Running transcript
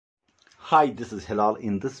Hi, this is Hilal.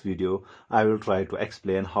 In this video, I will try to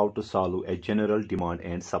explain how to solve a general demand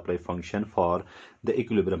and supply function for the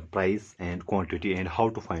equilibrium price and quantity and how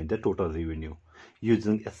to find the total revenue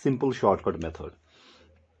using a simple shortcut method.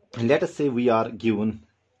 Let us say we are given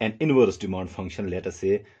an inverse demand function. Let us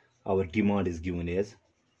say our demand is given as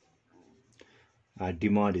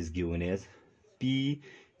P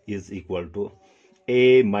is equal to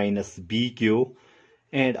A minus BQ,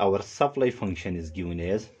 and our supply function is given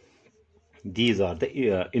as, these are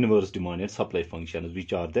the inverse demand and supply functions,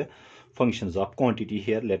 which are the functions of quantity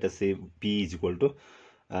here. Let us say P is equal to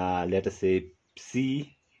let us say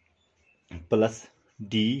C plus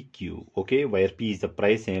dq, okay, where P is the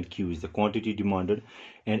price and Q is the quantity demanded,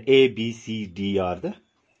 and A, B, C, D are the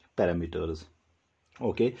parameters.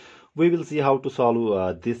 Okay, we will see how to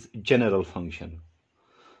solve this general function.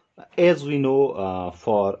 As we know,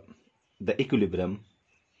 for the equilibrium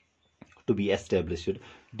to be established,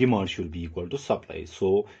 demand should be equal to supply.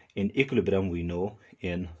 So in equilibrium, we know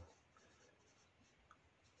in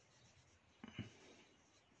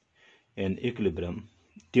equilibrium,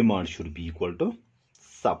 demand should be equal to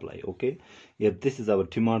supply. Okay, if this is our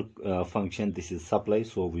demand function, this is supply,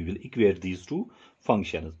 so we will equate these two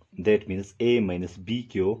functions. That means A minus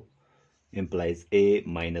BQ implies A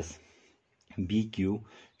minus BQ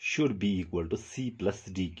should be equal to C plus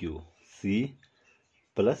DQ. C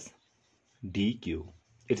plus DQ.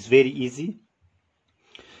 It's very easy,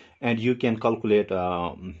 and you can calculate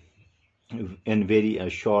in very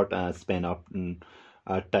short span of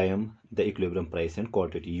time the equilibrium price and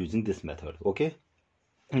quantity using this method. Okay,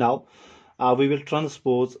 now we will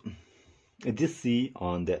transpose this C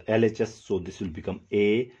on the LHS, so this will become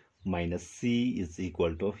A minus C is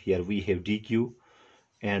equal to, here we have DQ,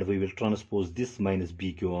 and we will transpose this minus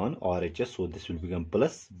BQ on RHS, so this will become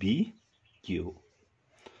plus BQ.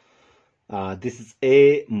 This is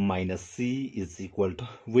A minus C is equal to,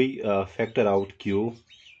 we factor out Q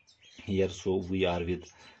here, so we are with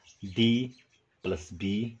D plus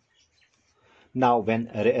B. Now when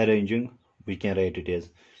rearranging, we can write it as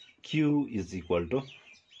Q is equal to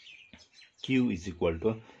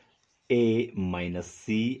A minus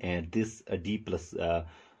C, and this D plus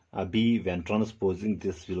B, when transposing,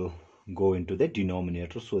 this will go into the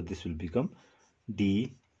denominator, so this will become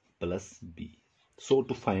D plus B. So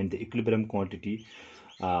to find the equilibrium quantity,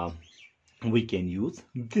 we can use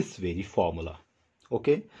this very formula.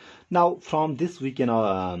 Okay, now from this we can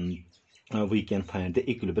find the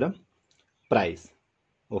equilibrium price.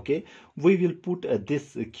 Okay, we will put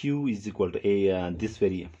this Q is equal to A, these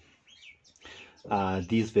very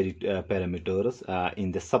parameters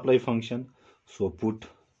in the supply function. So put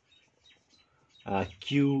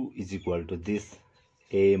Q is equal to this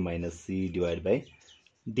A minus C divided by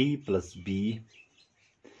D plus B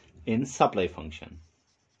in supply function.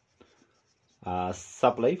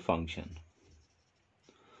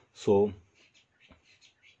 So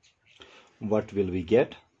what will we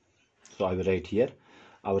get? So I will write here,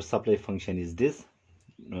 our supply function is this.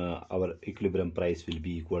 Our equilibrium price will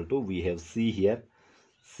be equal to, we have C here,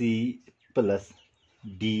 C plus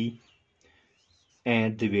D,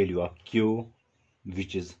 and the value of Q,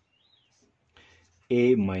 which is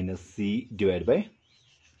A minus C divided by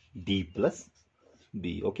D plus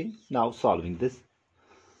B. Okay, now solving this,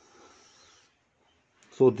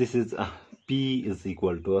 so this is P is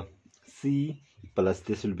equal to C plus,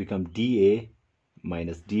 this will become DA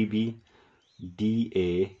minus DB,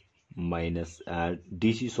 DA minus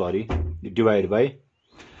DC, divided by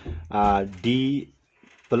D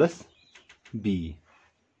plus B.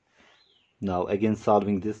 Now again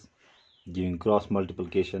solving this, giving cross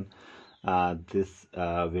multiplication, this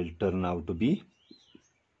will turn out to be,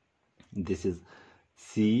 this is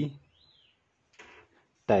C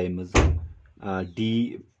times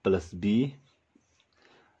D plus B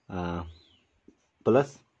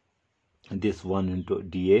plus this 1 into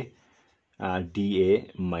DA,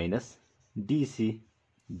 DA minus DC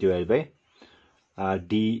divided by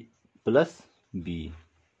D plus B.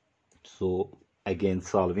 So again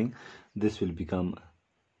solving, this will become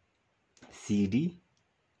CD,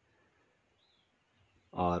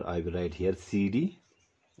 or I will write here CD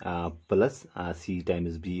plus C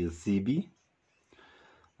times B is CB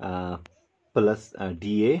plus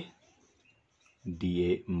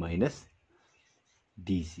DA minus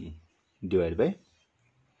DC divided by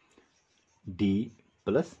D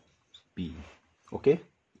plus B. Okay,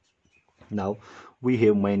 now we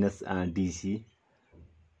have minus DC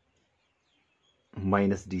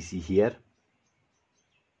here,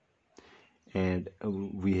 and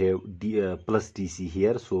we have D plus DC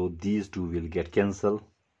here, so these two will get cancelled.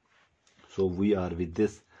 So we are with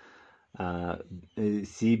this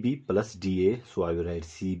CB plus DA. So I will write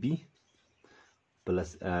CB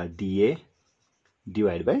plus DA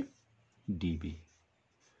divided by DB.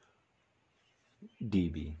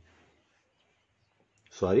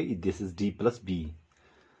 Sorry, this is D plus B.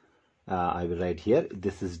 I will write here,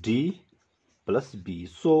 this is D plus B.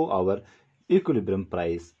 So our equilibrium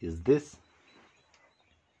price is this.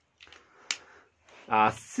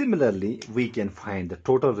 Similarly, we can find the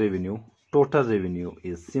total revenue. Total revenue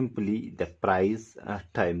is simply the price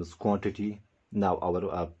times quantity. Now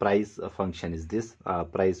our price function is this,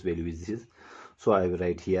 price value is this. So I will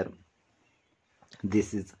write here,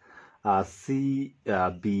 this is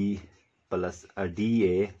CB plus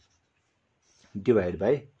DA divided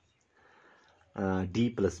by D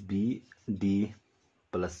plus B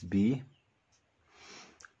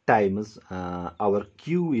times our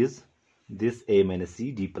Q is this A minus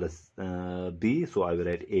C D plus B. So I will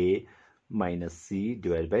write A minus C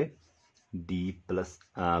divided by D plus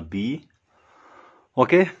B.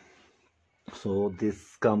 Okay, so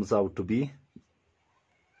this comes out to be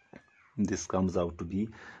this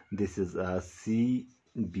is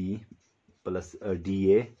CB plus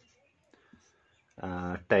DA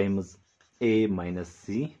times A minus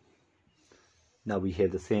C. Now we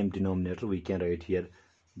have the same denominator, we can write here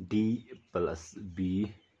D plus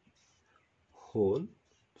B whole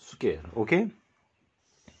square. Okay,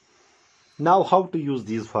 now how to use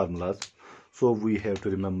these formulas? So we have to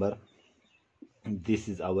remember, this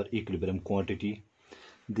is our equilibrium quantity,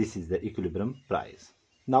 this is the equilibrium price.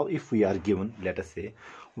 Now if we are given, let us say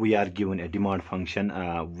we are given a demand function,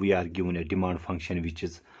 which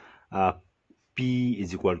is P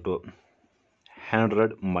is equal to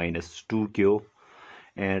 100 minus 2Q,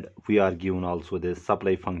 and we are given also the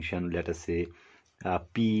supply function, let us say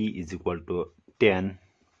P is equal to 10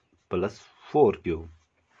 plus 4Q.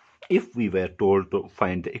 If we were told to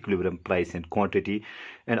find the equilibrium price and quantity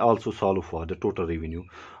and also solve for the total revenue,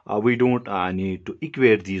 we don't need to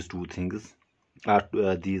equate these two things,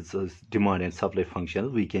 these demand and supply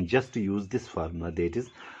functions. We can just use this formula, that is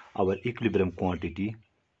our equilibrium quantity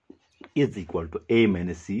is equal to A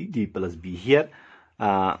minus C D plus B. Here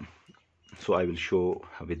so I will show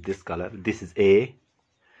with this color, this is A,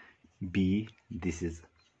 B, this is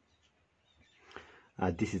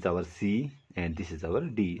our C, and this is our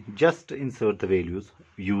D. Just insert the values,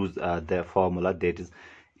 use the formula, that is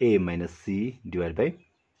A minus C divided by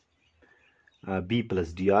B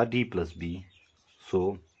plus D or D plus B.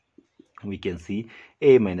 So we can see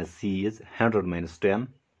A minus C is 100 minus 10.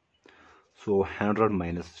 So 100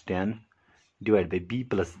 minus 10 divided by B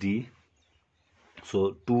plus D.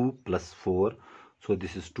 So 2 plus 4. So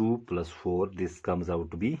this is 2 plus 4. This comes out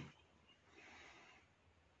to be,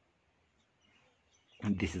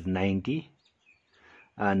 this is 90.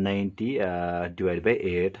 90 divided by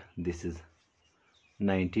 8. This is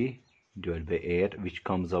 90 divided by 8, which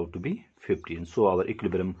comes out to be 15. So our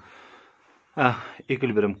equilibrium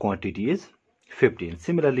quantity is 15.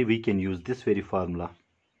 Similarly, we can use this very formula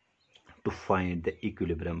to find the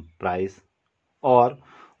equilibrium price, or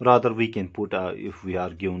rather we can put if we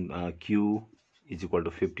are given Q is equal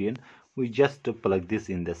to 15, we just plug this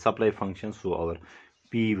in the supply function. So our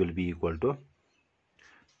P will be equal to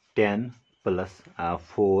 10 plus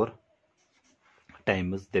 4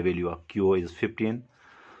 times the value of Q is 15.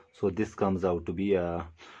 So this comes out to be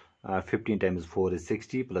 15 times 4 is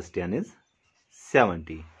 60 plus 10 is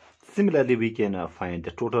 70. Similarly, we can find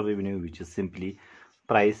the total revenue, which is simply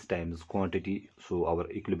price times quantity. So our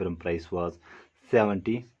equilibrium price was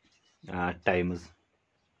 70 times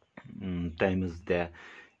the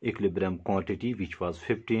equilibrium quantity, which was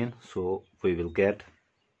 15. So we will get,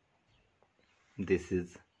 this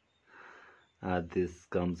is this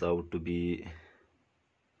comes out to be,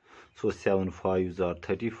 so 7 5s are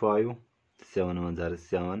 35, 7 1s are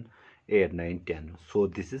 7, 8 9 10. So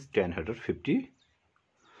this is 1050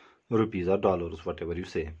 rupees or dollars, whatever you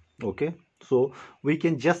say. Okay, so we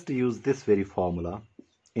can just use this very formula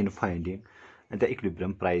in finding the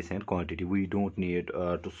equilibrium price and quantity. We don't need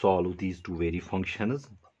to solve these two very functions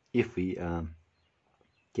if we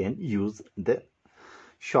can use the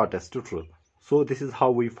shortest route. So this is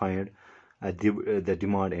how we find the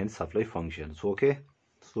demand and supply functions. Okay,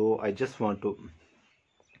 so I just want to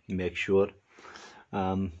make sure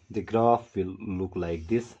the graph will look like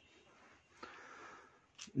this.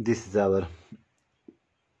 This is our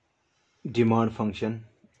demand function,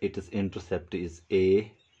 its intercept is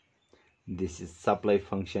A. This is supply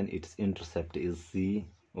function, its intercept is C.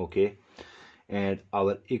 Okay, and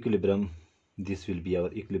our equilibrium, this will be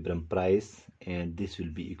our equilibrium price, and this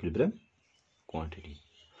will be equilibrium quantity.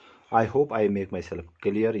 I hope I make myself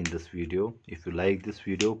clear in this video. If you like this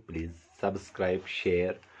video, please subscribe,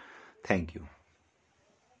 share. Thank you.